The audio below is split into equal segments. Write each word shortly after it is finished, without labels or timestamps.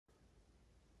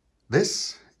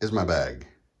This is my bag.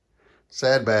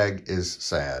 Sad bag is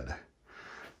sad.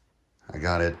 I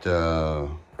got it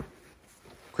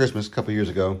Christmas a couple years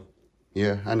ago.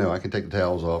 Yeah, I know I can take the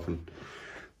towels off and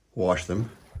wash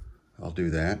them. I'll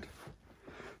do that.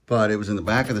 But it was in the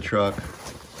back of the truck,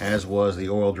 as was the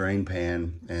oil drain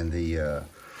pan, and the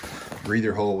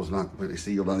breather hole was not completely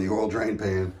sealed on the oil drain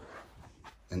pan,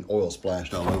 and oil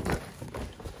splashed all over it.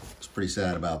 I was pretty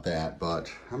sad about that, but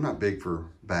I'm not big for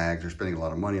bags or spending a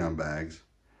lot of money on bags.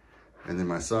 And then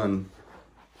my son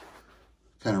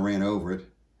kind of ran over it,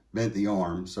 bent the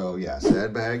arm. So yeah,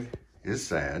 sad bag is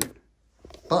sad,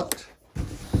 but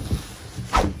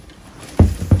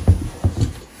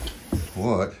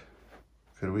what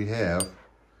could we have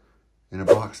in a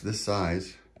box this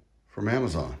size from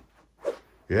Amazon?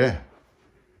 Yeah,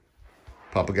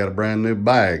 Papa got a brand new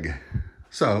bag.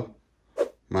 So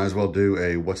might as well do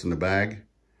a what's in the bag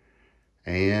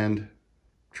and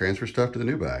transfer stuff to the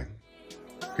new bag.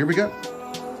 Here we go.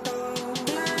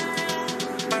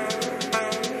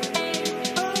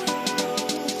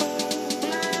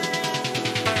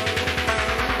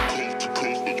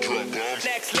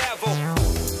 Next level.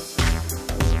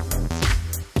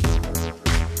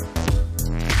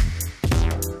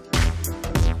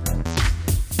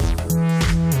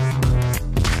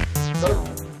 So,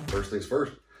 first things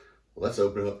first, let's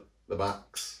open up the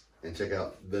box and check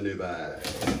out the new bag.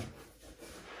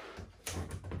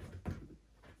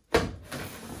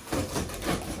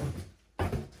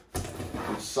 It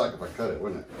would suck if I cut it,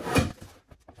 wouldn't it?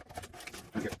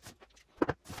 Okay.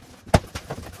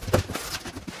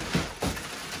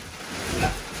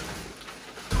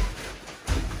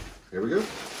 Here we go.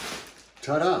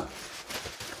 Ta-da!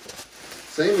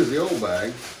 Same as the old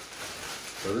bag.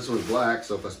 So this one's black,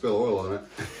 so if I spill oil on it,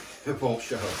 it won't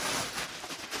show.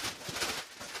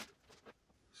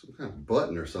 Some kind of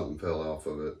button or something fell off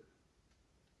of it.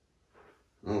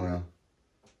 Oh well.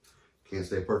 Can't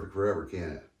stay perfect forever,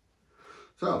 can it?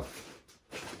 So,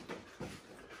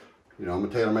 you know, I'm a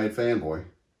Taylormade fanboy.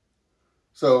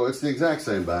 So it's the exact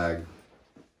same bag.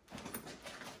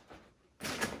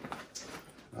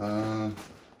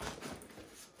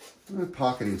 The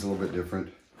pocketing's a little bit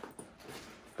different,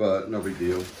 but no big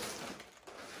deal.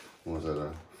 What was that,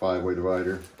 a 5-way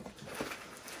divider?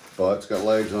 But it's got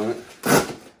legs on it.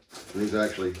 These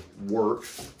actually work,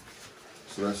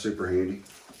 so that's super handy.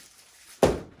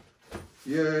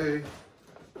 Yay!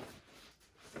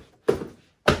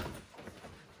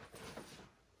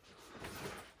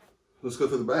 Let's go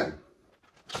through the bag.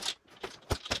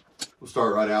 We'll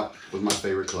start right out with my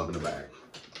favorite club in the bag.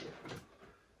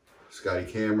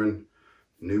 Scotty Cameron,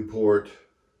 Newport,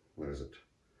 what is it?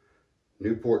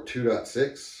 Newport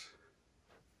 2.6.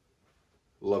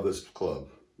 Love this club.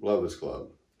 Love this club.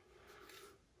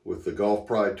 With the Golf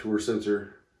Pride Tour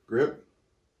sensor grip,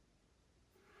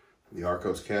 the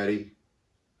Arcos Caddy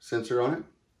sensor on it,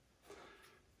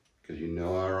 because you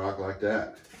know I rock like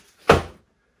that.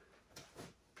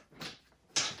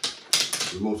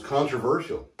 The most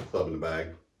controversial club in the bag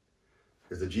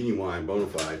is the genuine bona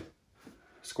fide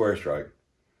square strike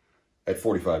at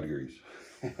 45 degrees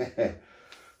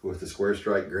with the square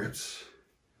strike grips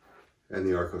and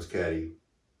the Arcos Caddy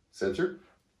sensor.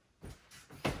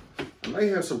 I may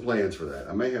have some plans for that.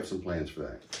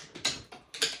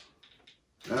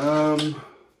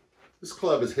 This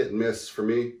club is hit and miss for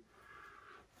me.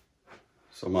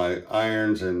 So my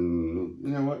irons and, you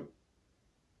know what?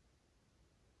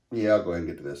 Yeah, I'll go ahead and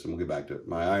get to this and we'll get back to it.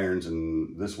 My irons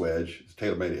and this wedge, it's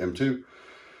Taylormade M2.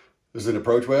 This is an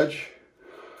approach wedge.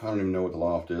 I don't even know what the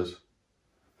loft is.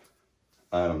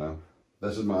 I don't know.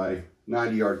 This is my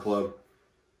 90-yard club.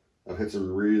 I've hit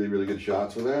some really, really good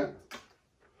shots with that.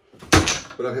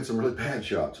 But I've hit some really bad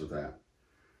shots with that.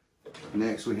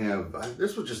 Next we have,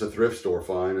 this was just a thrift store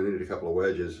find. I needed a couple of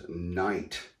wedges.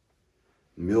 Knight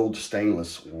milled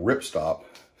stainless ripstop,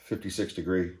 56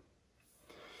 degree.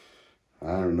 I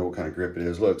don't even know what kind of grip it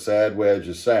is. Look, sad wedge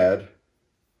is sad.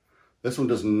 This one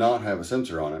does not have a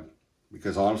sensor on it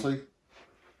because honestly,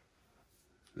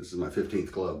 this is my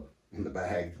 15th club in the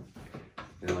bag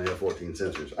and I only have 14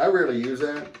 sensors. I rarely use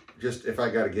that, just if I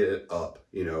got to get it up.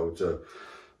 You know, it's a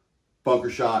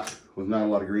bunker shot with not a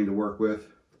lot of green to work with.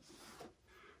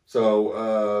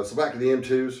 So, so back to the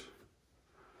M2s.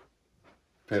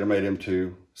 Taylormade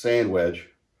M2 sand wedge.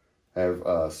 I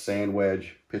have sand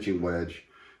wedge, pitching wedge,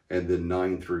 and then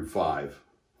 9 through 5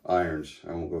 irons.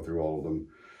 I won't go through all of them.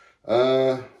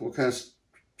 What kind of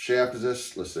shaft is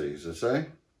this? Let's see, does it say?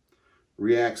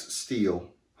 Reacts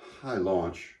steel, high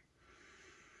launch,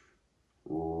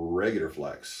 regular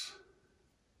flex.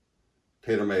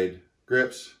 Taylormade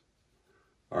grips,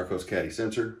 Arcos Caddy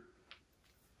sensor.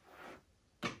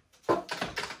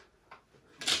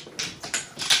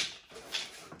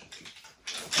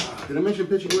 Did I mention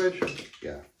pitching wedge?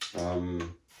 Yeah.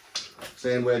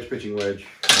 Sand wedge, pitching wedge,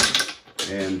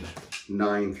 and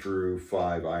 9 through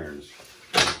 5 irons.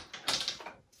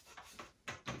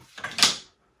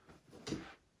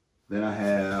 Then I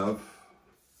have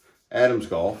Adams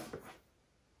Golf,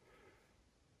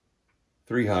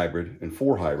 3 hybrid and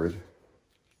 4 hybrid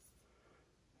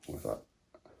with a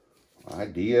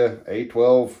Idea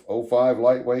A1205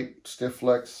 lightweight stiff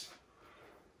flex,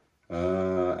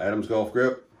 Adams Golf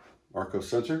grip, Arco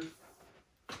sensor.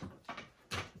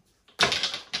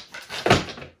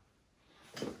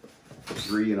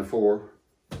 Three and a 4.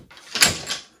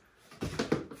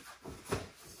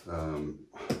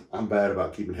 I'm bad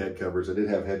about keeping head covers. I did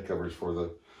have head covers for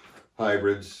the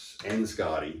hybrids and the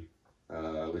Scotty.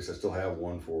 At least I still have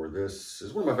one for this. This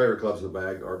is one of my favorite clubs in the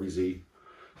bag, RBZ,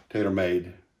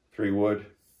 Taylormade, 3 wood,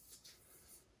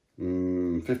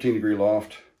 15-degree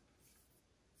loft,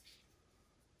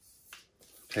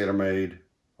 Taylormade,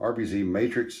 RBZ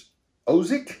Matrix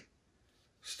Ozic,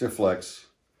 stiff flex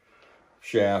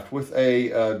shaft with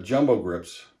a jumbo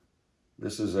grips.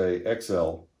 This is a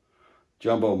XL,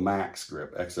 Jumbo Max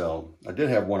grip, XL. I did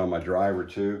have one on my driver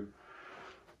too.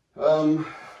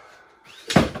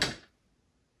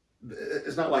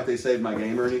 It's not like they saved my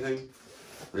game or anything.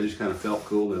 They just kind of felt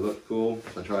cool, they looked cool.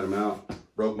 So I tried them out.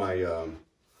 Broke my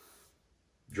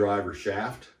driver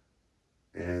shaft,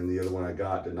 and the other one I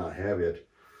got did not have it.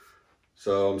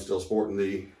 So I'm still sporting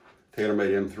the Taylormade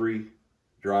M3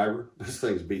 driver. This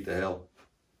thing's beat to hell.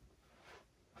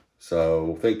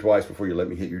 So think twice before you let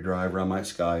me hit your driver. I might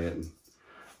sky it and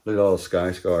look at all the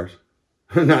sky scars.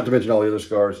 Not to mention all the other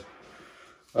scars.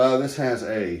 This has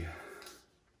a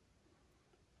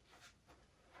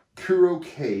Kuro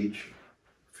Cage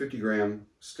 50-gram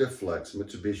stiff flex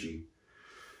Mitsubishi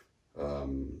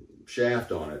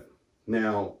shaft on it.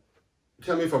 Now,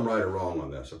 tell me if I'm right or wrong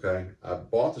on this, okay? I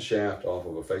bought the shaft off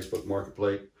of a Facebook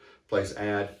Marketplace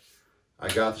ad. I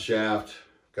got the shaft,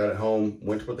 got it home,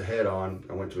 went to put the head on.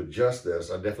 I went to adjust this.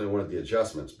 I definitely wanted the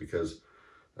adjustments because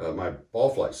my ball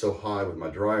flight's so high with my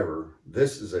driver.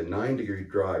 This is a 9-degree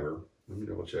driver. Let me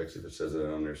double check, see if it says it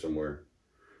on there somewhere.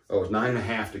 Oh, it's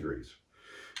 9.5 degrees.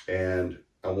 And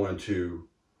I wanted to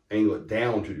angle it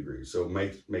down 2 degrees, so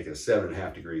make it a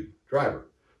 7.5 degree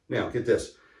driver. Now, get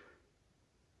this.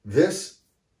 This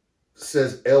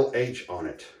says LH on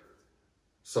it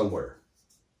somewhere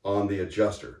on the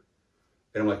adjuster.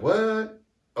 And I'm like, what?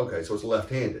 Okay, so it's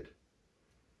left-handed.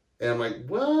 And I'm like,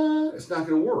 what? It's not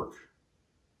going to work.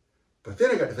 But then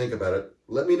I got to think about it.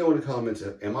 Let me know in the comments,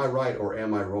 am I right or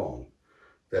am I wrong?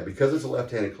 That because it's a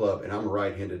left-handed club and I'm a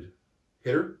right-handed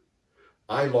hitter,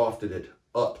 I lofted it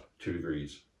up 2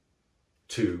 degrees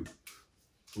to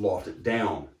loft it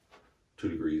down 2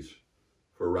 degrees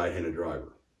for a right-handed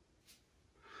driver.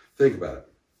 Think about it.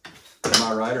 Am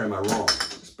I right or am I wrong?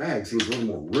 This bag seems a little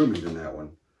more roomy than that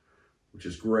one, which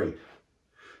is great.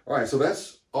 All right, so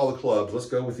that's all the clubs. Let's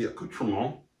go with the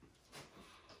accoutrement.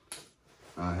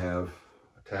 I have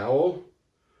a towel.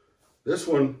 This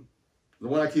one, the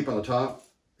one I keep on the top,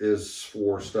 is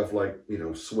for stuff like, you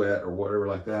know, sweat or whatever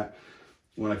like that.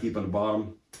 The one I keep on the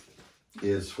bottom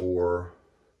is for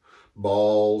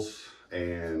balls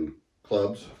and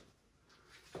clubs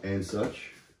and such.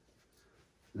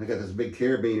 And I got this big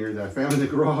carabiner that I found in the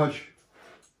garage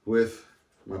with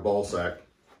my ball sack.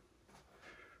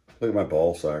 Look at my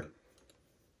ball sack.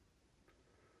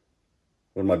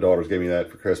 One of my daughters gave me that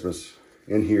for Christmas.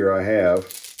 In here I have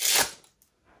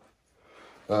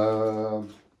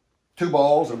 2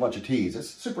 balls and a bunch of tees. It's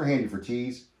super handy for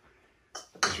tees.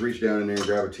 Just reach down in there and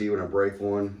grab a tee when I break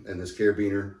one. And this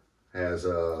carabiner has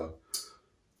a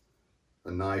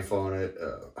knife on it,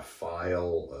 a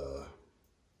file,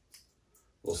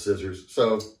 little scissors.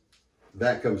 So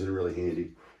that comes in really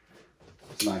handy.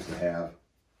 It's nice to have.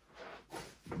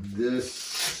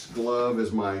 This glove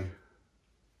is my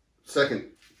second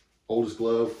oldest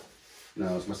glove.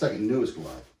 No, it's my second newest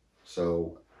glove.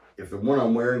 So if the one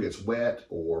I'm wearing gets wet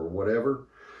or whatever,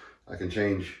 I can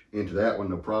change into that one,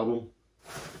 no problem.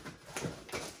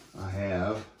 I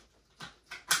have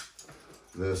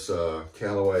this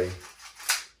Callaway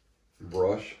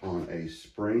brush on a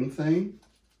spring thing.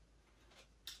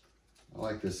 I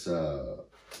like this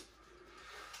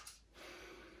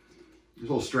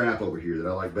little strap over here that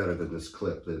I like better than this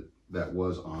clip that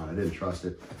was on. I didn't trust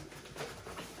it.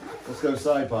 Let's go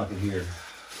side pocket here.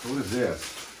 What is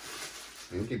this?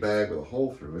 Empty bag with a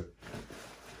hole through it.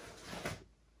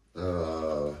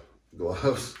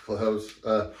 Gloves. Gloves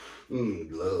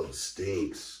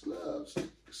stinks. Gloves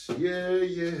stinks.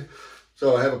 Yeah.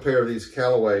 So I have a pair of these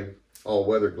Callaway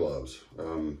all-weather gloves,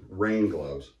 rain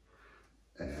gloves,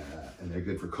 and they're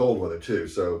good for cold weather too.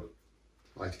 So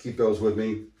I like to keep those with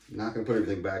me. I'm not going to put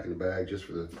everything back in the bag just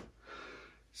for the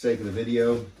sake of the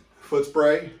video. Foot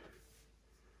spray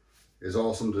is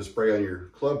awesome to spray on your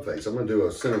club face. I'm going to do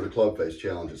a center of the club face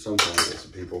challenge at some point with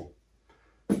some people.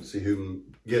 See who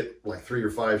can get like 3 or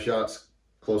 5 shots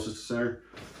closest to center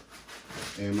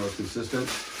and most consistent.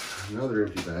 Another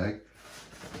empty bag.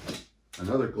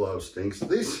 Another glove stinks.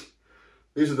 These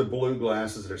are the blue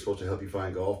glasses that are supposed to help you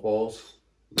find golf balls.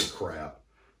 Crap.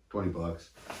 20 bucks.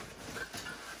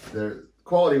 Their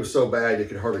quality was so bad you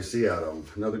could hardly see out of them.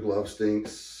 Another glove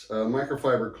stinks.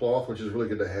 Microfiber cloth, which is really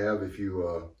good to have if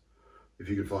you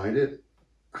could find it.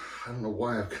 I don't know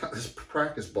why I've got this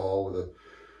practice ball with a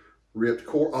ripped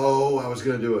core. Oh, I was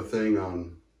going to do a thing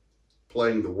on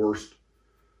playing the worst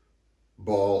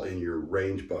ball in your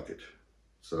range bucket.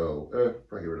 So,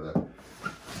 probably get rid of that.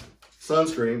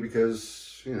 Sunscreen,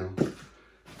 because, you know,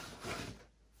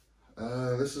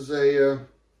 this is a,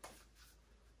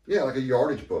 yeah, like a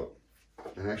yardage book.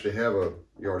 I actually have a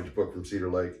yardage book from Cedar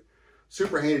Lake.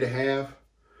 Super handy to have.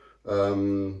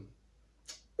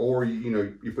 Or, you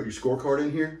know, you put your scorecard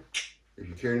in here. If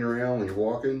you're carrying it around when you're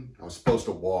walking. I was supposed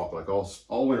to walk like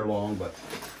all winter long, but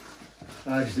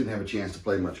I just didn't have a chance to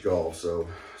play much golf. So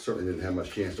certainly didn't have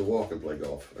much chance to walk and play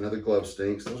golf. Another glove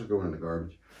stinks. Those are going in the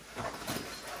garbage.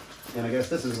 And I guess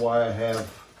this is why I have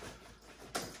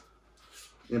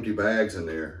empty bags in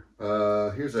there.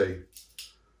 Here's a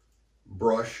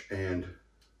brush and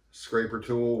scraper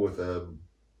tool with a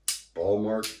ball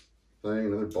mark thing.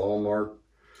 Another ball mark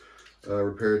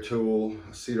repair tool.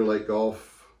 A Cedar Lake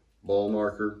Golf ball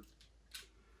marker.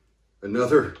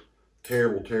 Another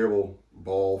terrible, terrible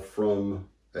ball from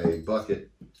a bucket.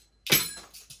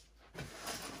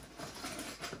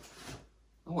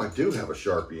 Oh, I do have a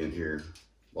Sharpie in here.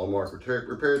 Ball marker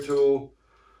repair tool,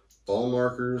 ball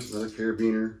markers, another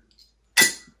carabiner.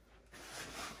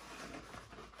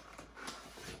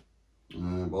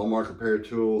 Ball marker repair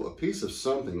tool, a piece of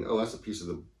something. Oh, that's a piece of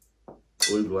the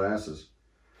blue glasses.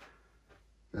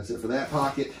 That's it for that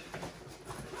pocket.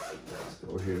 Let's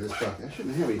go over here to this pocket. I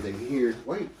shouldn't have anything here.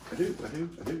 Wait, I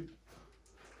do.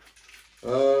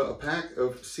 A pack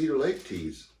of Cedar Lake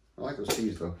tees. I like those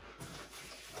tees though.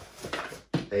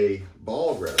 A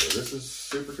ball grabber. This is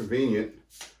super convenient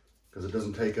because it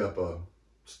doesn't take up a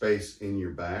space in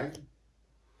your bag.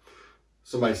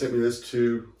 Somebody sent me this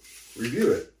to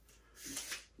review it.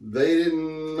 I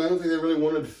don't think they really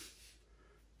wanted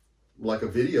like a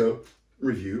video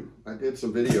review. I did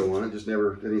some video on it, just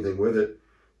never did anything with it.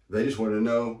 They just wanted to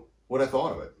know what I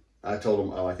thought of it. I told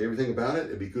them I like everything about it.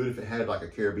 It'd be good if it had like a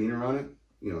carabiner on it,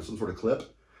 you know, some sort of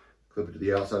clip it to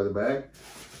the outside of the bag.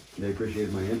 And they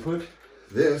appreciated my input.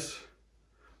 This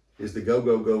is the Go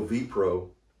V Pro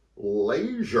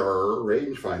laser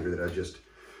rangefinder that I just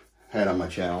had on my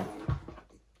channel.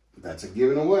 That's a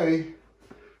giving away.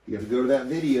 You have to go to that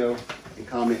video and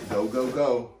comment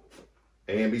go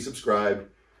and be subscribed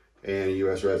and a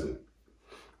US resident.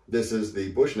 This is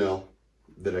the Bushnell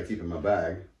that I keep in my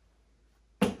bag.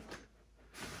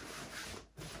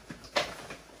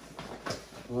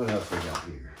 What else we got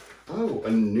here? Oh,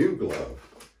 a new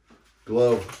glove.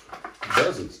 Glove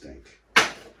doesn't stink.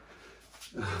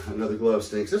 Another glove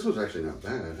stinks. This was actually not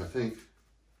bad, I think.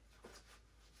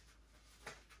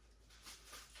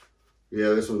 Yeah,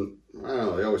 this one, I don't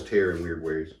know, they always tear in weird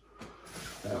ways.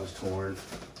 That was torn.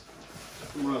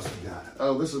 What else we got?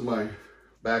 Oh, this is my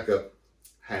backup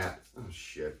hat. Oh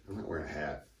shit, I'm not wearing a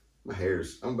hat. My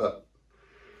hair's, I'm about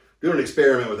doing an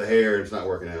experiment with the hair and it's not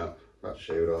working out. About to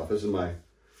shave it off. This is my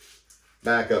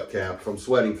backup cap. If I'm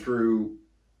sweating through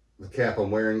the cap I'm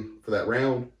wearing for that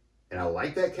round and I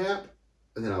like that cap,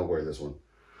 and then I'll wear this one.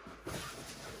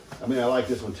 I mean, I like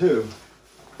this one too,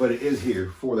 but it is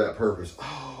here for that purpose.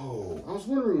 Oh, I was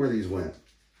wondering where these went.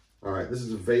 All right, this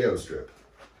is a Veo strip.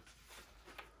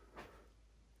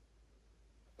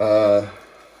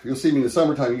 You'll see me in the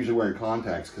summertime usually wearing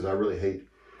contacts because I really hate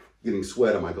getting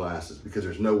sweat on my glasses because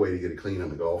there's no way to get it clean on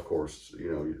the golf course.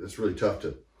 You know, it's really tough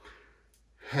to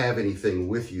have anything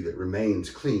with you that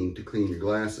remains clean to clean your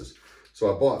glasses.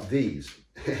 So I bought these,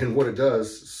 and what it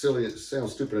does, silly, it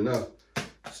sounds stupid enough,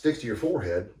 sticks to your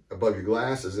forehead above your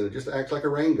glasses and it just acts like a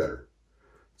rain gutter.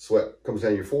 Sweat comes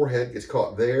down your forehead, gets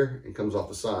caught there and comes off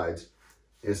the sides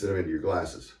instead of into your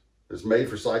glasses. It's made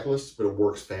for cyclists, but it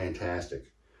works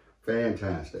fantastic.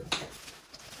 Fantastic.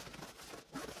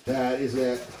 That is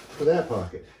it for that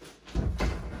pocket.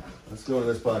 Let's go to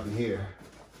this pocket here.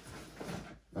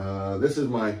 This is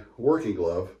my working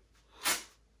glove.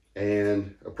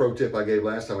 And a pro tip I gave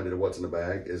last time I did a what's in the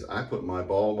bag is I put my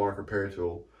ball marker repair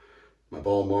tool, my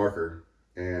ball marker,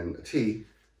 and a tee,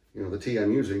 you know, the tee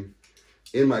I'm using,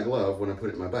 in my glove when I put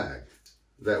it in my bag.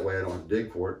 That way I don't have to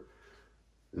dig for it.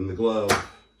 And the glove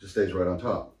just stays right on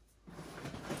top.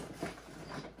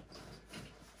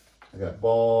 I got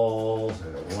balls,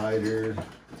 I got a lighter.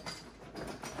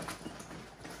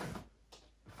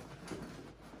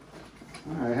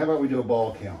 All right, how about we do a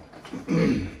ball count?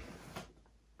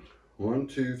 1,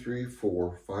 2, 3,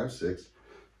 4, 5, 6,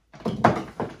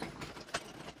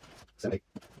 7, 8.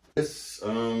 This,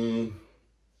 I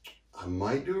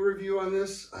might do a review on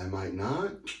this. I might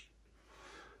not.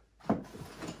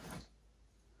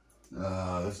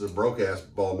 This is a broke-ass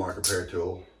ball marker pair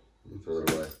tool. Let me throw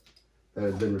that away. That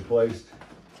has been replaced.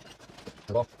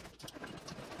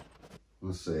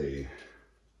 Let's see.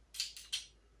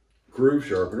 Groove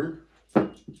sharpener.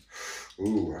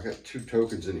 Ooh, I got 2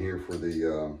 tokens in here for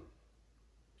the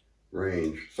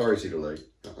range. Sorry, Cedar Lake.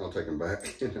 I'll take them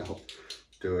back and I'll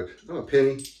do it. Oh, a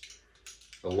penny,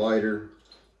 a lighter,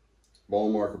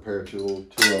 ball marker pair tool,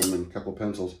 2 of them, and a couple of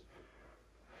pencils.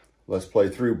 Let's Play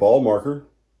Through ball marker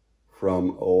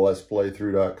from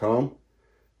letsplaythrough.com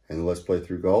and the Let's Play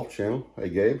Through Golf channel. Hey,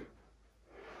 Gabe.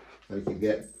 Thank you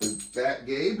for that,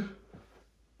 Gabe.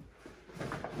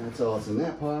 That's all that's in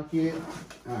that pocket.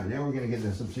 All right, now we're going to get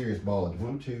into some serious ballage.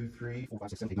 1, 2, 3, 4, 5,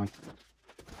 6, 7, 8, 9,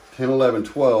 10, 11,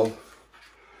 12.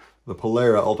 The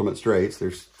Polera Ultimate Straights.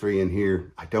 There's 3 in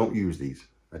here. I don't use these.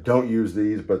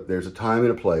 But there's a time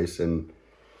and a place. And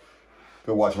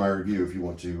go watch my review if you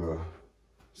want to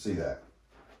see that.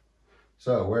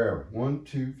 So, wherever. 1,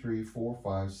 2, 3, 4,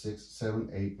 5, 6, 7,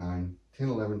 8, 9, 10,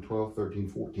 11, 12, 13,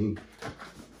 14.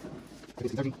 15,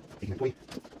 17, 18, 20.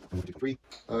 1, 2, 3.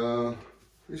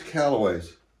 These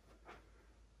Callaways.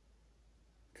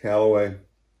 Callaway.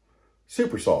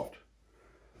 Super soft.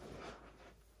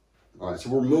 All right, so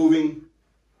we're moving,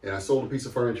 and I sold a piece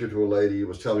of furniture to a lady who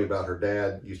was telling me about her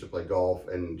dad used to play golf,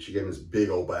 and she gave me this big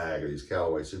old bag of these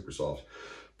Callaway Super Softs.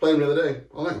 Played them the other day.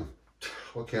 I like them.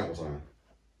 What count was I on?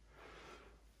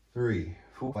 3,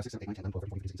 4, 5, 6, 7, 8, 9, 10, 11, 12, 13,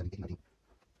 14, 15, 16, 18, 19,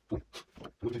 20.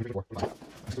 1, 2, 3, 4, 5,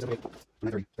 6, 7, 8,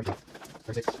 9, 30, 31,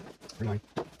 36, 39,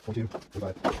 42,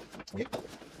 45, 48,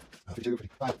 52,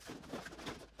 55,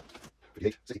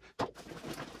 58, 60,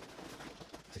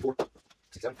 64,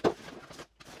 67,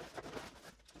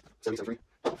 73,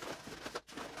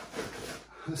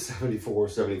 74,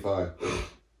 75.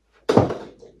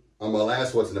 On my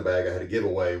last What's in the Bag, I had a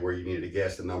giveaway where you needed to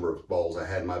guess the number of balls I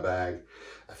had in my bag.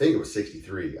 I think it was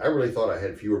 63. I really thought I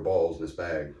had fewer balls in this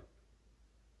bag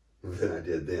than I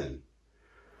did then.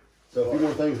 So a few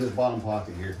more things in this bottom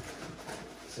pocket here.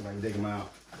 Let's see if I can dig them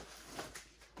out.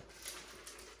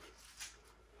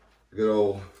 A good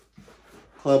old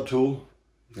club tool.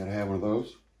 You gotta have one of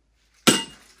those.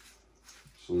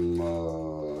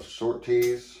 Some short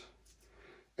tees.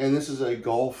 And this is a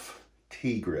golf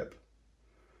tee grip.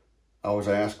 I was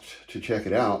asked to check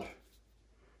it out.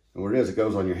 And what it is, it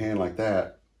goes on your hand like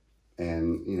that.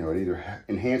 And, you know, it either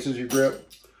enhances your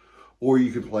grip or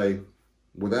you can play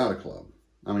without a club.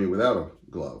 I mean, without a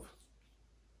glove.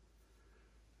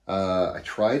 I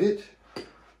tried it.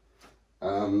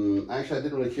 Actually, I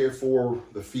didn't really care for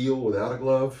the feel without a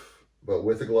glove, but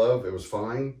with a glove, it was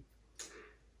fine.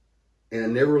 And I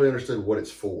never really understood what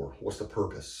it's for. What's the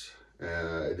purpose?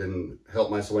 It didn't help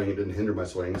my swing. It didn't hinder my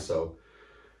swing. So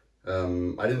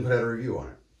I didn't put out a review on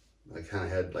it. I kind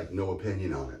of had like no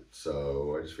opinion on it.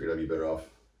 So I just figured I'd be better off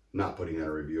not putting out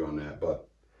a review on that. But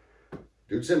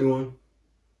dude sent me one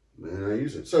and I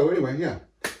use it. So anyway, yeah,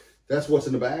 that's what's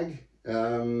in the bag.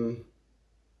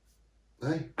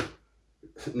 Hey,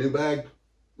 new bag.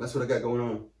 That's what I got going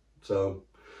on. So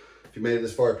if you made it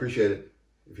this far, I appreciate it.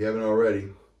 If you haven't already,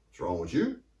 what's wrong with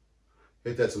you?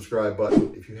 Hit that subscribe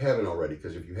button if you haven't already,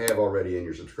 because if you have already and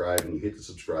you're subscribed and you hit the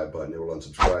subscribe button, it will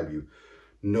unsubscribe you.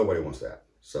 Nobody wants that.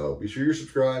 So be sure you're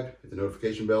subscribed, hit the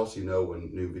notification bell so you know when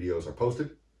new videos are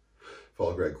posted.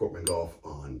 Follow Greg Kortman Golf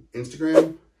on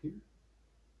Instagram,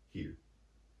 here.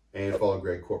 And follow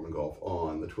Greg Kortman Golf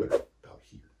on the Twitter, about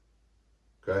here.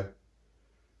 Okay?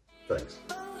 Thanks.